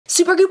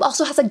Supergoop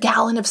also has a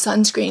gallon of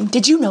sunscreen.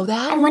 Did you know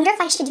that? I wonder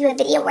if I should do a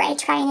video where I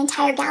try an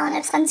entire gallon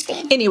of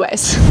sunscreen.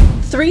 Anyways,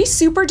 3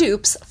 super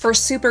dupes for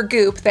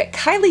Supergoop that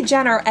Kylie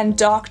Jenner and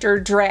Dr.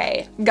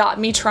 Dre got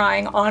me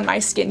trying on my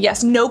skin.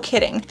 Yes, no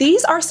kidding.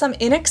 These are some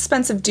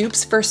inexpensive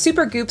dupes for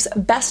Supergoop's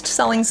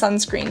best-selling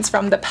sunscreens,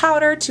 from the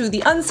powder to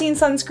the unseen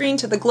sunscreen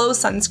to the glow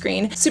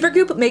sunscreen.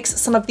 Supergoop makes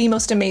some of the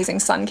most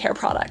amazing sun care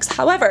products.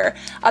 However,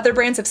 other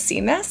brands have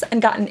seen this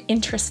and gotten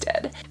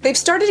interested. They've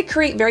started to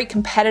create very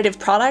competitive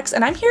products,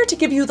 and I'm here to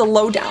give you the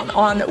lowdown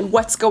on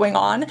what's going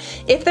on,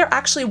 if they're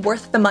actually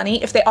worth the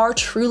money, if they are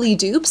truly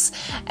dupes,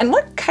 and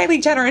what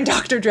Kylie Jenner and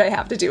Dr. Dre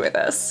have to do with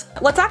this.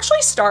 Let's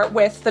actually start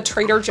with the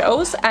Trader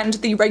Joe's and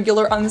the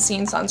regular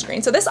unseen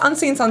sunscreen. So this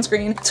unseen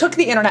sunscreen took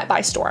the internet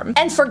by storm,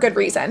 and for good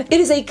reason. It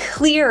is a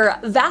clear,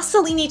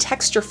 Vaseline-y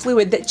texture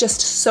fluid that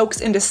just soaks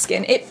into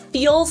skin. It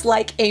feels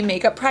like a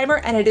makeup primer,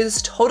 and it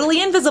is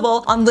totally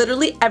invisible on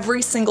literally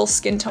every single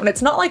skin tone.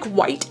 It's not like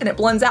white and it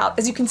blends out.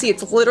 As you can see,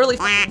 it's literally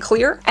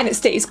clear and it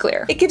stays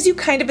clear. It gives you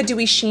kind of a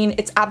dewy sheen.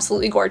 It's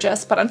absolutely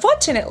gorgeous, but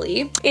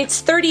unfortunately,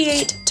 it's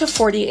 $38 to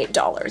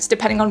 $48,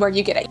 depending on where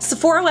you get it.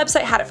 Sephora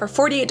website had it for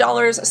 $48,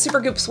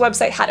 Supergoop's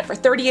website had it for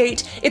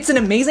 $38. It's an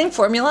amazing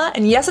formula,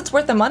 and yes, it's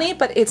worth the money,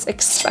 but it's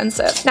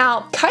expensive.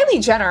 Now,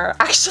 Kylie Jenner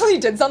actually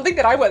did something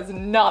that I was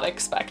not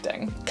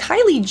expecting.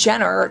 Kylie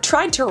Jenner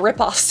tried to rip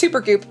off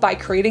Supergoop by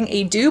creating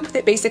a dupe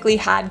that basically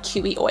had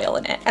kiwi oil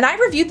in it. And I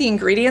reviewed the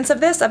ingredients of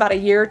this about a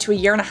year to a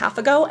year and a half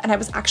ago, and I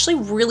was actually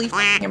really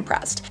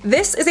impressed.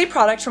 This is a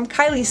product from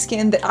Kylie's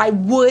Skin that I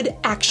would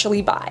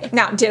actually buy.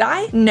 Now, did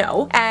I?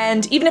 No.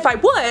 And even if I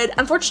would,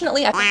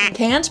 unfortunately I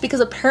can't, because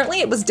apparently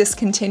it was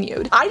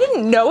discontinued. I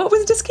didn't know it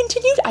was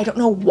discontinued. I don't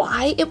know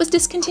why it was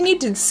discontinued.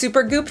 Did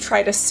Supergoop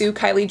try to sue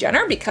Kylie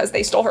Jenner because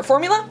they stole her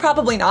formula?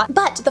 Probably not.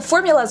 But the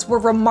formulas were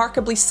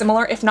remarkably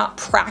similar, if not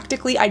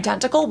practically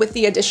identical, with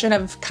the addition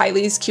of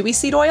Kylie's kiwi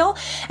seed oil.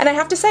 And I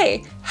have to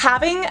say,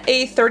 having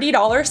a $30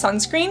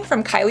 sunscreen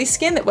from Kylie's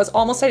Skin that was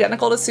almost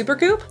identical to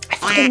Supergoop, I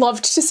fucking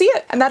loved to see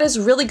it. And that is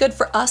really good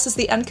for us as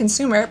the end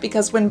consumer,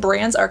 because when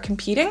brands are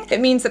competing, it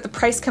means that the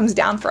price comes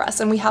down for us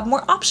and we have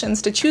more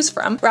options to choose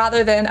from,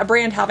 rather than a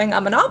brand having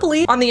a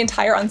monopoly on the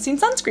entire unseen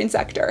sunscreen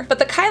sector. But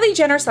the Kylie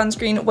Jenner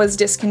sunscreen was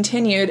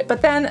discontinued,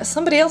 but then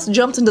somebody else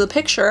jumped into the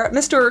picture.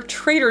 Mr.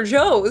 Trader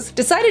Joe's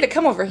decided to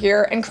come over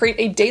here and create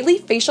a daily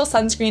facial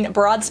sunscreen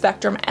broad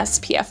spectrum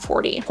SPF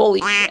 40.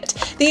 Holy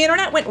shit. The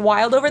internet went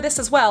wild over this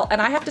as well,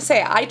 and I have to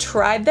say, I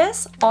tried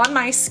this on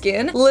my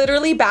skin,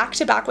 literally back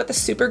to back with the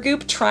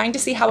Supergoop, trying to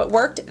see how it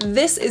worked.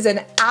 This is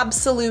an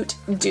absolute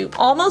dupe,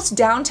 almost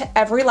down to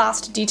every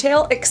last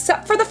detail,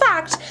 except for the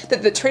fact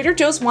that the Trader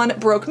Joe's one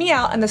broke me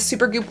out and the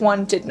Supergoop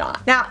one did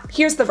not. Now,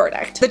 here's the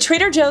verdict. The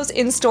Trader Joe's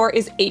in-store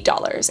is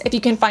 $8, if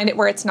you can find it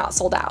where it's not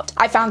sold out.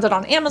 I found it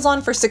on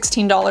Amazon for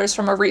 $16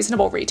 from a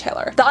reasonable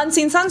retailer. The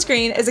unseen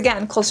sunscreen is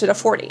again closer to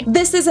 $40.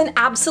 This is an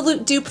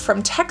absolute dupe,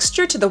 from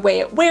texture to the way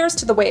it wears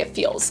to the way it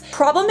feels.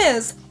 Problem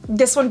is,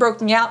 this one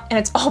broke me out and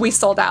it's always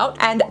sold out,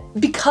 and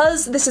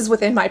because this is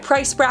within my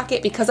price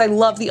bracket, because I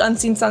love the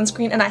unseen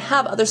sunscreen and I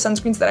have other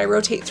sunscreens that I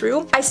rotate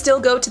through, I still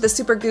go to the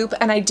Supergoop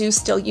and I do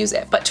still use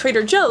it. But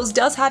Trader Joe's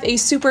does have a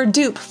super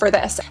dupe for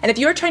this, and if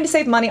you are trying to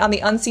save money on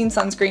the unseen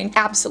sunscreen,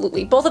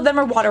 absolutely. Both of them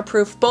are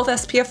waterproof, both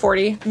SPF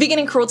 40, vegan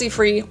and cruelty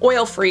free,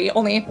 oil free.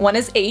 Only one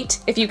is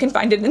 8 if you can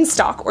find it in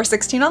stock, or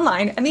 16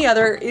 online, and the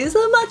other is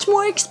much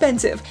more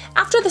expensive.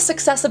 After the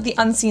success of the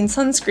unseen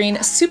sunscreen,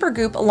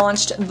 Supergoop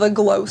launched the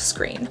glow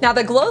screen. Now,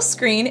 the glow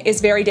screen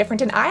is very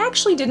different, and I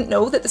actually didn't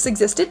know that this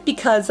existed,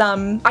 because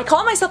I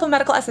call myself a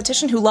medical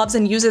esthetician who loves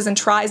and uses and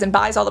tries and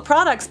buys all the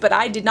products, but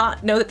I did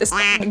not know that this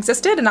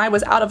existed, and I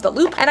was out of the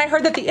loop. And I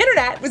heard that the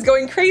internet was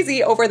going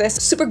crazy over this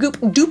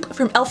Supergoop dupe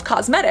from e.l.f.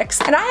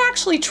 Cosmetics, and I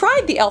actually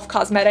tried the e.l.f.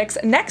 Cosmetics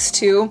next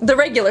to the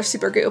regular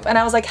Supergoop, and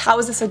I was like, how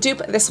is this a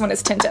dupe? This one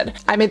is tinted.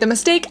 I made the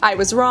mistake, I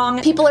was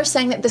wrong. People are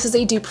saying that this is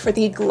a dupe for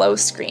the glow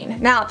screen.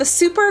 Now, the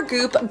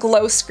Supergoop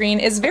glow screen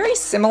is very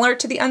similar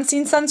to the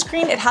unseen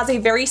sunscreen. It has a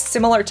very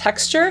similar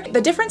texture. The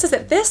difference is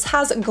that this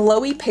has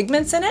glowy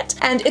pigments in it,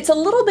 and it's a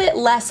little bit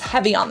less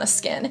heavy on the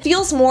skin. It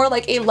feels more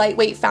like a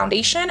lightweight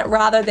foundation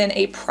rather than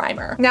a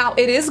primer. Now,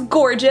 it is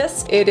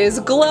gorgeous, it is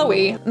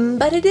glowy,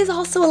 but it is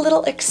also a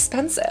little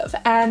expensive,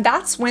 and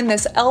that's when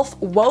this e.l.f.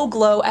 Whoa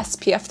Glow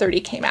SPF 30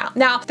 came out.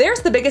 Now,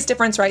 there's the biggest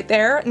difference right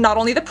there. Not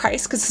only the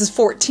price, because this is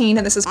 14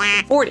 and this is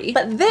 40,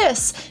 but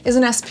this is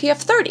an SPF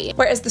 30,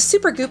 whereas the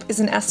Supergoop is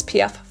an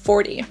SPF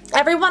 40.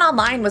 Everyone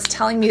online was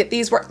telling me that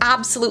these were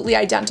absolutely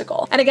identical.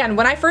 And again,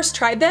 when I first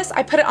tried this,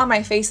 I put it on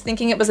my face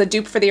thinking it was a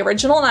dupe for the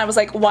original, and I was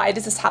like, why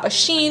does this have a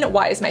sheen?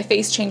 Why is my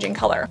face changing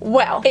color?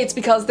 Well, it's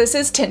because this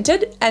is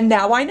tinted, and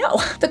now I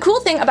know. The cool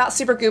thing about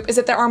Supergoop is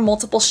that there are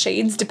multiple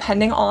shades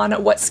depending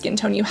on what skin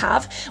tone you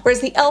have, whereas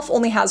the e.l.f.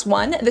 only has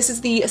one. This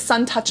is the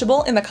Sun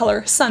Touchable in the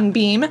color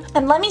Sunbeam.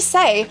 And let me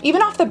say,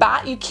 even off the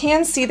bat, you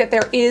can see that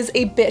there is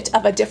a bit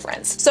of a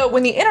difference. So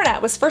when the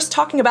internet was first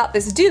talking about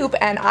this dupe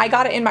and I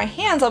got it in my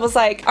hands, I was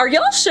like, are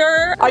y'all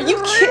sure? Are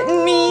you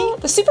kidding me?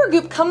 The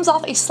Supergoop comes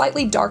off a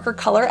slightly darker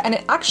color, and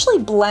it actually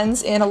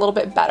blends in a little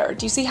bit better.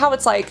 Do you see how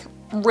it's like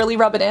really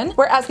rub it in.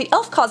 Whereas the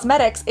e.l.f.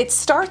 Cosmetics, it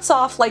starts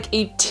off like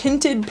a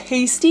tinted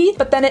pasty,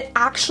 but then it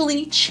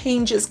actually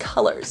changes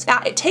colors.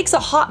 Now, it takes a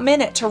hot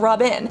minute to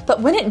rub in,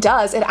 but when it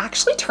does, it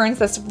actually turns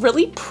this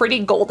really pretty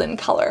golden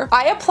color.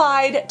 I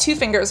applied 2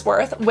 fingers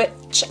worth,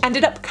 which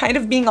ended up kind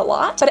of being a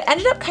lot, but it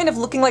ended up kind of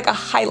looking like a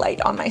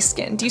highlight on my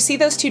skin. Do you see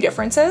those 2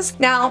 differences?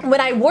 Now,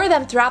 when I wore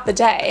them throughout the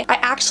day, I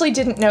actually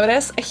didn't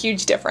notice a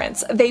huge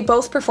difference. They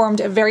both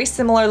performed very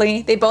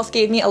similarly. They both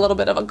gave me a little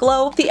bit of a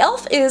glow. The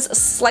e.l.f. is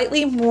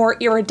slightly more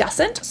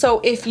iridescent, so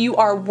if you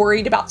are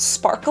worried about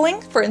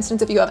sparkling, for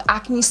instance, if you have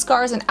acne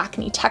scars and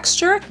acne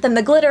texture, then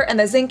the glitter and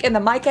the zinc and the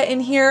mica in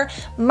here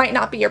might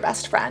not be your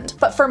best friend.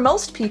 But for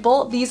most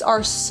people, these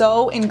are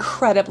so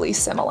incredibly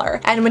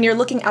similar. And when you're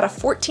looking at a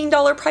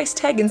 $14 price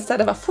tag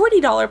instead of a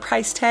 $40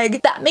 price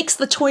tag, that makes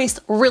the choice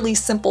really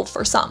simple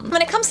for some.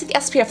 When it comes to the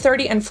SPF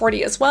 30 and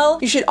 40 as well,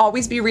 you should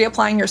always be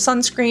reapplying your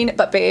sunscreen,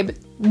 but babe,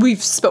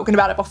 we've spoken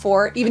about it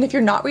before. Even if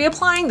you're not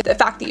reapplying, the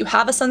fact that you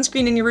have a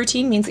sunscreen in your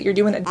routine means that you're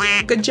doing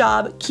a good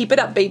job. Keep it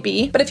up,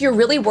 baby. But if you're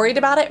really worried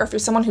about it, or if you're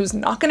someone who's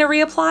not gonna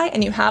reapply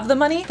and you have the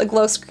money, the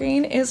glow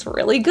screen is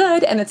really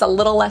good and it's a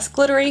little less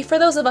glittery for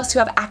those of us who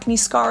have acne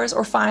scars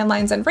or fine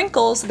lines and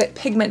wrinkles that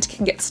pigment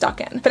can get stuck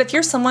in. But if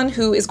you're someone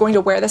who is going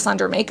to wear this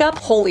under makeup,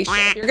 holy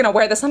shit, if you're gonna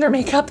wear this under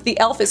makeup, the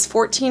e.l.f. is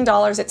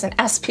 $14. It's an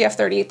SPF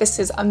 30. This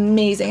is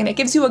amazing and it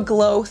gives you a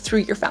glow through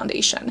your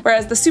foundation.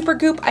 Whereas the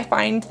Supergoop, I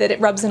find that it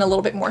rubs in a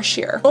little bit more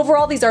sheer.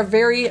 Overall, these are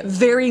very,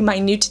 very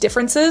minute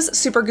differences.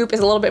 Supergoop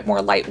is a little bit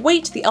more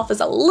lightweight, the e.l.f.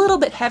 is a little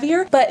bit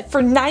heavier, but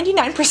for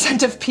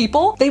 99% of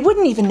people, they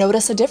wouldn't even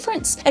notice a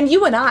difference. And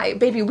you and I,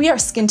 baby, we are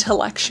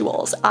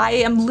skintellectuals. I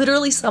am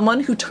literally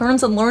someone who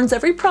turns and learns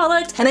every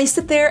product, and I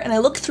sit there and I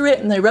look through it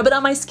and I rub it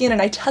on my skin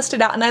and I test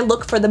it out and I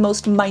look for the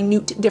most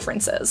minute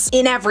differences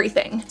in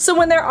everything. So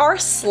when there are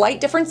slight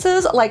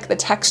differences, like the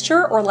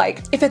texture, or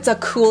like if it's a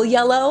cool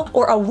yellow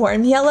or a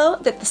warm yellow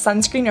that the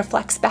sunscreen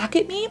reflects back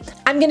at me,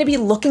 I'm gonna be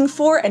looking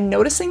for and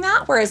noticing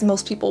that, whereas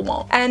most people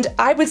won't. And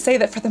I would say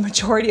that for the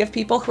majority of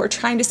people who are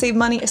trying to save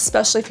money,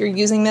 especially if you're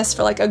using this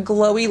for like a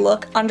glowy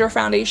look under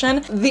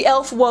foundation, the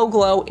e.l.f. Whoa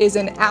Glow is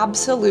an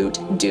absolute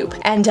dupe.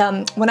 And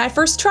when I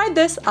first tried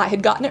this, I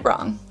had gotten it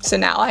wrong. So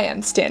now I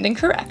am standing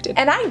corrected.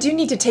 And I do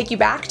need to take you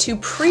back to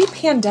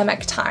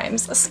pre-pandemic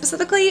times,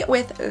 specifically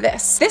with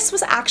this. This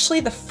was actually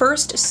the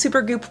first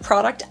Supergoop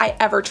product I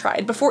ever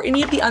tried. Before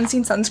any of the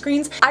unseen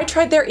sunscreens, I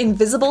tried their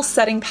Invisible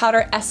Setting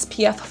Powder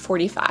SPF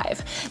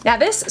 45. Now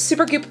this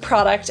Supergoop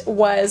product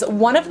was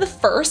one of the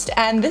first,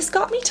 and this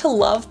got me to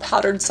love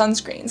powdered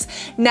sunscreens.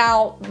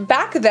 Now,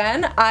 back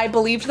then, I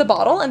believed the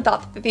bottle and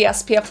thought that the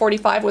SPF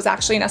 45 was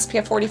actually an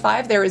SPF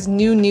 45. There is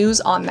new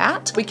news on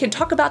that. We could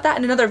talk about that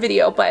in another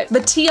video, but the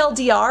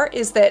TLDR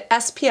is that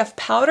SPF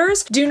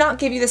powders do not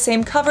give you the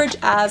same coverage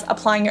as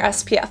applying your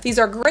SPF. These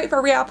are great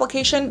for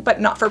reapplication,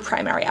 but not for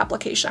primary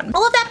application.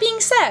 All of that being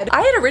said,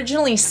 I had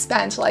originally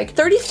spent like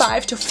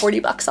 35 to 40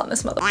 bucks on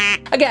this mother.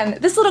 Again,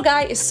 this little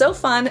guy is so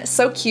fun,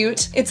 so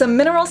cute. It's a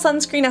mineral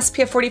sunscreen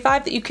SPF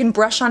 45 that you can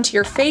brush onto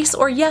your face,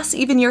 or yes,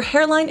 even your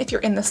hairline if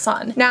you're in the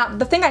sun. Now,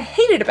 the thing I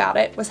hated about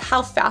it was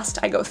how fast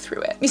I go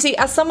through it. You see,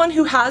 as someone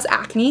who has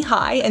acne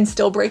high and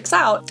still breaks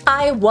out,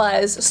 I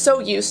was so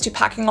used to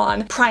packing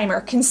on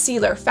primer,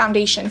 concealer,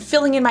 foundation,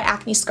 filling in my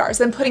acne scars,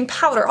 then putting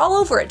powder all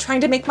over it,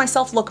 trying to make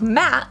myself look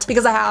matte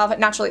because I have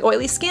naturally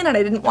oily skin and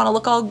I didn't want to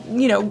look all,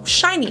 you know,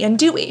 shiny and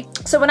dewy.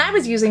 So when I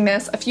was using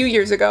this a few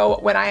years ago,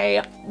 when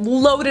I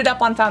loaded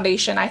up on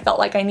foundation, I felt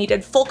like I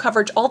needed full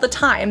coverage all the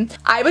time.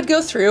 I would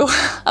go through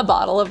a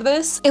bottle of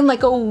this in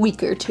like a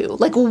week or two,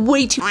 like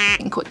way too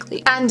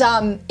quickly. And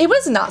it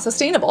was not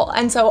sustainable.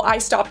 And so I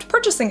stopped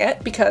purchasing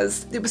it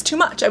because it was too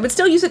much. I would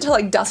still use it to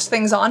like dust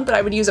things on, but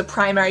I would use a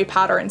primary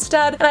powder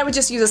instead, and I would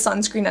just use a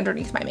sunscreen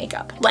underneath my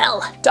makeup.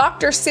 Well,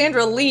 Dr.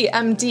 Sandra Lee,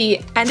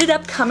 MD, ended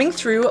up coming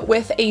through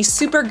with a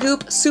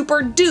Supergoop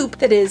Super Dupe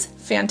that is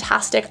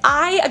fantastic.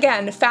 I,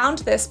 again, found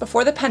this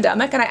before the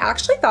pandemic, and I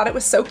actually thought it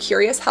was so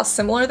curious how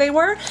similar they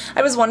were.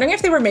 I was wondering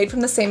if they were made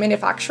from the same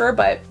manufacturer,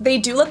 but they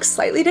do look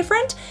slightly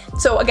different.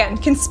 So again,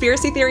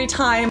 conspiracy theory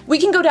time. We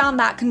can go down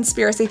that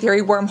conspiracy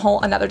theory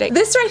wormhole another day.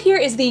 This right here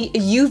is the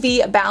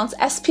UV Bounce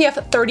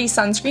SPF 30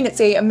 sunscreen.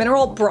 It's a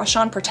mineral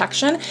brush-on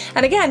protection.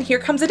 And again, here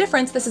comes a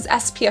difference. This is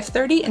SPF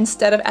 30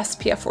 instead of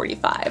SPF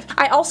 45.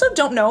 I also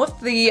don't know if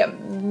the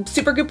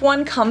Supergoop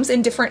one comes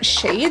in different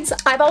shades.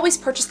 I've always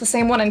purchased the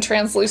same one in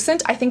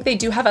translucent. I think they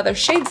do have other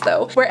shades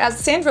though, whereas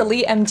Sandra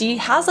Lee MD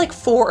has like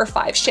 4 or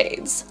 5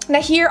 shades.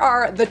 Now here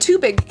are the 2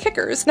 big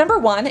kickers. Number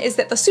 1 is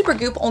that the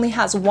Supergoop only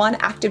has 1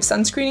 active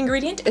sunscreen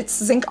ingredient.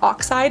 It's zinc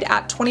oxide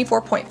at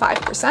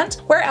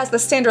 24.5%, whereas the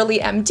Sandra Lee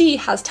MD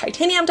has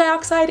titanium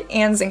dioxide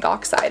and zinc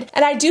oxide.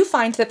 And I do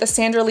find that the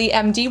Sandra Lee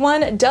MD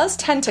one does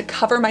tend to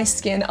cover my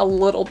skin a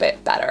little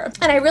bit better.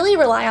 And I really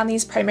rely on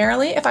these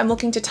primarily if I'm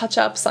looking to touch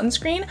up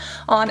sunscreen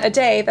on on a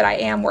day that I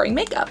am wearing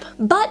makeup.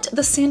 But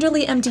the Cassandra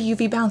MD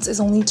UV Bounce is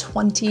only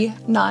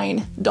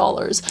 $29.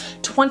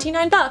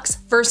 $29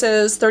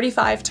 versus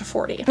 $35 to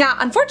 $40. Now,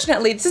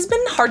 unfortunately, this has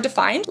been hard to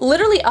find.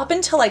 Literally up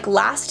until like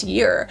last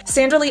year,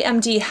 Cassandra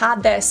MD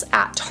had this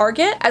at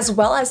Target as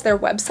well as their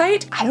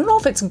website. I don't know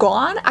if it's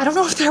gone. I don't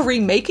know if they're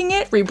remaking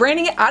it,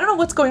 rebranding it. I don't know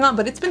what's going on,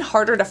 but it's been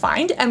harder to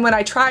find. And when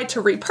I tried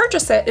to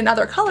repurchase it in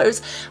other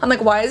colors, I'm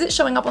like, why is it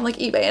showing up on like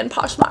eBay and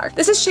Poshmark?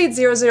 This is shade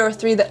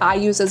 003 that I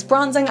use as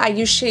bronzing. I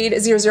use shade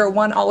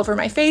 001 all over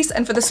my face.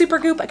 And for the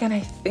Supergoop, again, I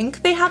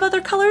think they have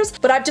other colors,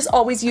 but I've just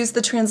always used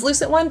the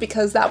translucent one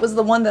because that was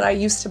the one that I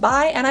used to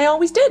buy and I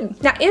always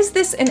did. Now, is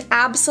this an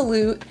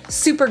absolute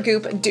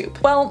Supergoop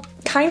dupe? Well,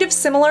 kind of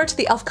similar to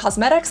the e.l.f.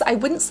 Cosmetics, I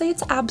wouldn't say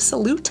it's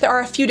absolute. There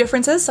are a few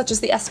differences, such as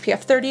the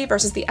SPF 30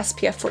 versus the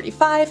SPF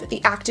 45,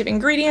 the active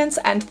ingredients,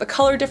 and the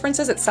color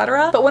differences,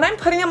 etc. But when I'm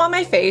putting them on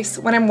my face,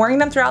 when I'm wearing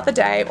them throughout the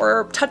day,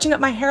 or touching up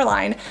my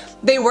hairline,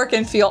 they work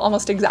and feel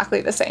almost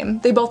exactly the same.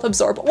 They both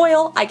absorb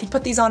oil. I can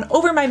put these on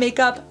over my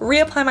makeup,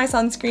 reapply my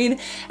sunscreen,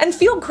 and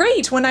feel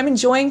great when I'm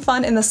enjoying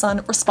fun in the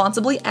sun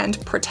responsibly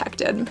and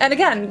protected. And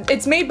again,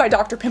 it's made by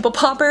Dr. Pimple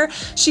Popper.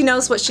 She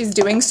knows what she's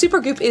doing.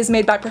 Supergoop is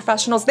made by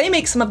professionals. They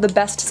make some of the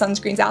best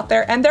sunscreens out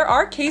there, and there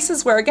are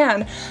cases where,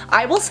 again,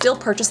 I will still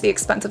purchase the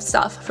expensive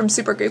stuff from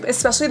Supergoop,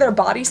 especially their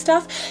body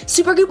stuff.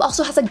 Supergoop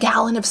also has a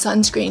gallon of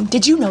sunscreen.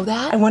 Did you know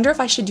that? I wonder if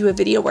I should do a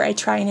video where I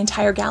try an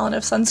entire gallon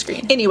of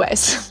sunscreen. Anyways,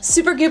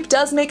 Supergoop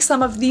does make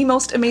some of the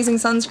most amazing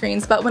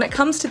sunscreens, but when it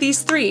comes to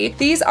these three,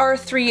 these are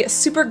three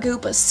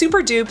Supergoop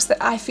super dupes that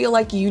I feel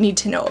like you need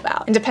to know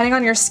about. And depending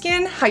on your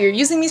skin, how you're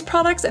using these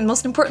products, and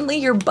most importantly,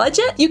 your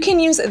budget, you can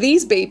use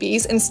these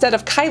babies instead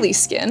of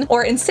Kylie's skin,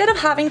 or instead of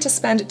having to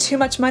spend too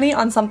much money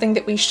on something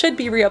that we should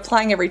be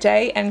reapplying every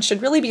day and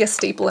should really be a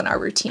staple in our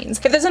routines.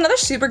 If there's another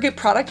Supergoop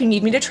product you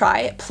need me to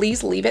try,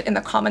 please leave it in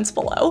the comments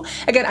below.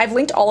 Again, I've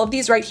linked all of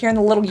these right here in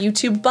the little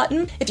YouTube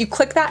button. If you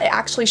click that, it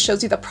actually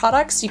shows you the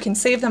products. You can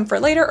save them for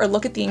later or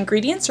look at the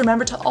ingredients.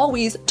 Remember to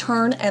always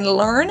turn and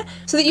learn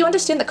so that you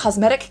understand the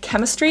cosmetic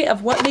chemistry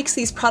of what makes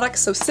these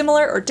products so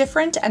similar or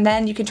different, and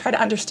then you can try to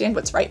understand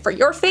what's right for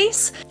your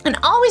face. And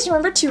always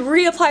remember to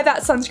reapply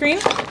that sunscreen.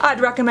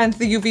 I'd recommend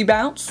the UV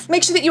Bounce.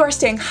 Make sure that you are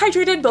staying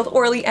hydrated both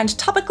orally and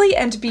topically,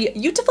 and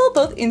beYoutiful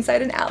both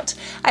inside and out.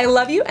 I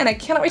love you, and I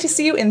cannot wait to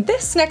see you in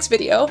this next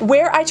video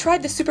where I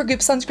tried the Supergoop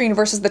sunscreen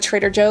versus the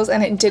Trader Joe's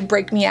and it did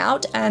break me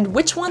out, and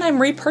which one I'm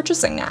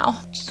repurchasing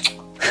now.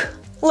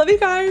 Love you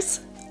guys.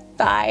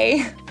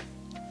 Bye.